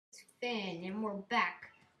Finn, and we're back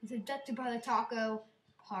with Abducted by the Taco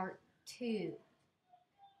Part 2.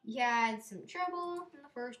 You had some trouble in the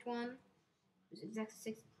first one. It was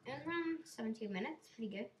exactly around 17 minutes.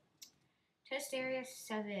 Pretty good. Test area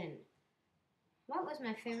 7. What was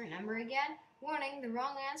my favorite number again? Warning, the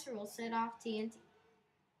wrong answer will set off TNT.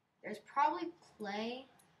 There's probably clay,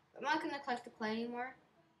 but I'm not going to collect the clay anymore.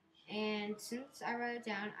 And since I wrote it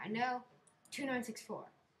down, I know 2964.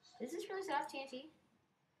 Does this really set off TNT?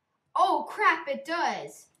 Oh crap, it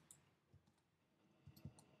does!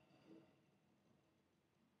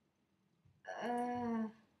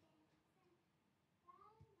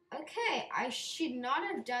 Okay, I should not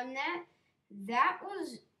have done that. That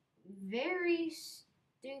was very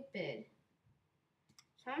stupid.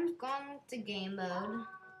 So I'm gone to game mode.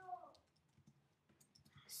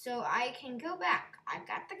 So I can go back. I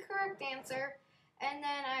got the correct answer, and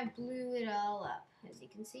then I blew it all up. As you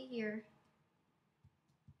can see here.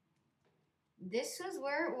 This was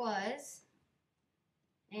where it was,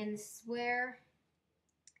 and this is where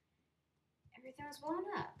everything was blown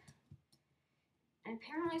up. And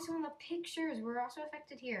apparently some of the pictures were also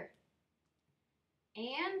affected here.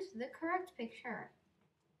 And the correct picture.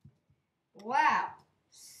 Wow.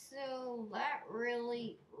 So that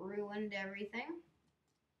really ruined everything.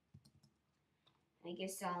 I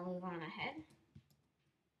guess I'll move on ahead.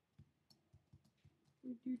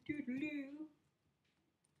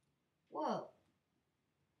 Whoa.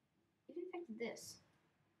 It affected this.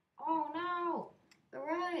 Oh no! The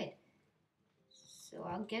ride! So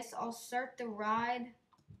I guess I'll start the ride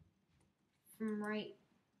from right.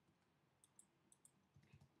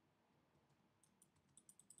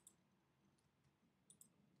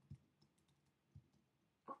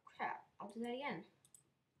 Oh crap, I'll do that again.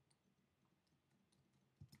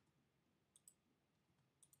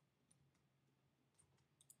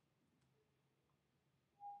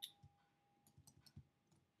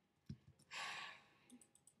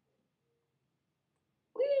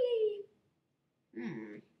 Whee!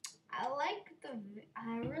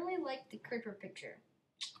 I really like the creeper picture.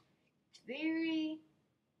 It's very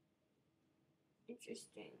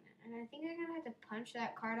interesting. And I think I'm gonna have to punch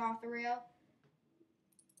that card off the rail.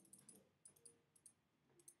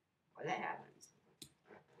 Or that happens.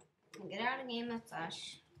 Get out of the game, that's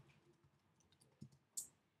us.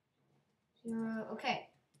 0. Okay.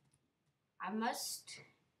 I must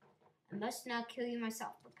now kill you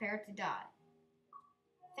myself. Prepare to die.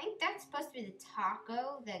 I think that's supposed to be the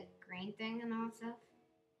taco, that green thing and all that stuff.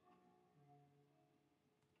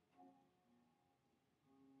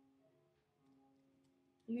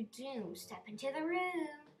 You're doomed. Step into the room.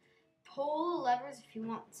 Pull the levers if you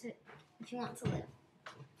want to live.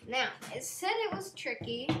 Now, it said it was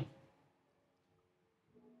tricky.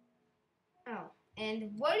 Oh,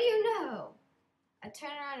 and what do you know? I turn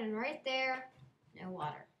around and right there, no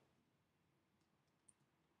water.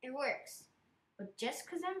 It works. But just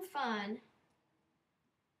because I'm fun.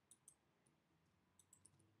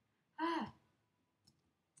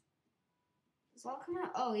 Does all come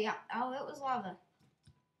out? Oh, yeah. Oh, it was lava.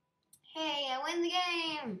 Hey, I win the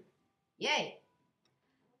game! Yay!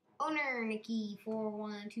 Owner Nikki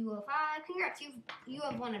 41205. Congrats, you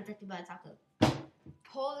have won Abducted by a Taco.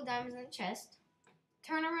 Pull the diamonds in the chest.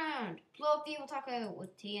 Turn around. Blow up the evil taco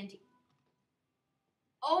with TNT.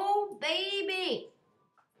 Oh, baby!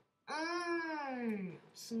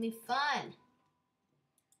 It's gonna be fun.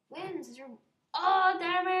 Wins. Oh,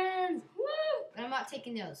 diamonds! Woo! But I'm not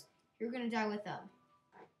taking those. You're gonna die with them.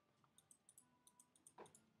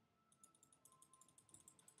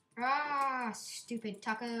 Ah, stupid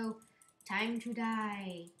taco. Time to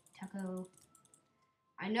die, taco.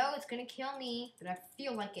 I know it's gonna kill me, but I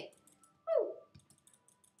feel like it. Woo!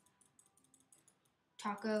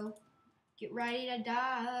 Taco, get ready to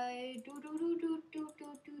die. Do do do do do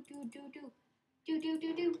do do do do do do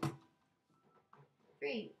do do.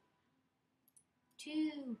 3,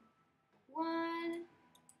 2, 1.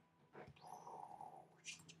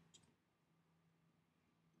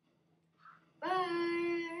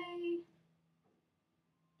 Bye.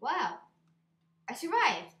 Wow, I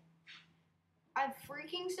survived. I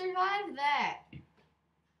freaking survived that.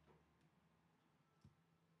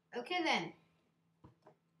 Okay then.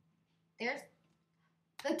 There's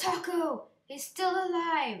the taco. He's still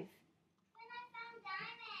alive. When I found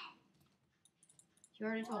diamond. You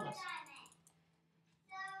already told us.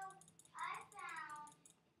 So I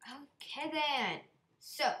found. Okay then.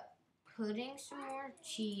 So putting some more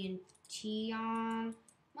TNT on,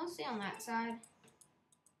 mostly on that side.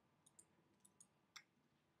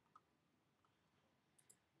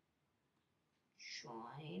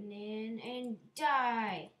 Join in and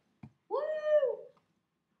die. Woo!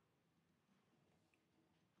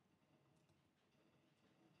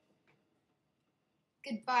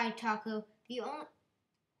 Goodbye, Taco. The only...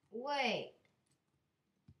 Wait.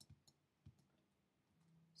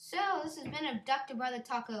 So, this has been Abducted by the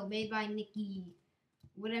Taco, made by Nikki.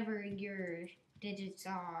 Whatever your digits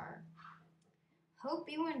are.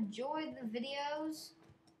 Hope you enjoyed the videos.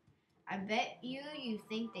 I bet you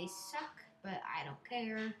think they suck, but I don't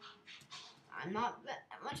care. I'm not that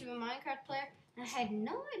much of a Minecraft player. I had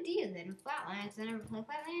no idea that in Flatlands, I never played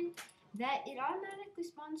Flatland, that it automatically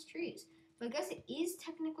spawns trees. So I guess it is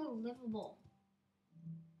technically livable.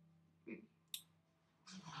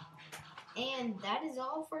 And that is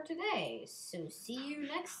all for today. So see you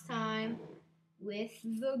next time with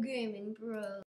the Gaming Bros.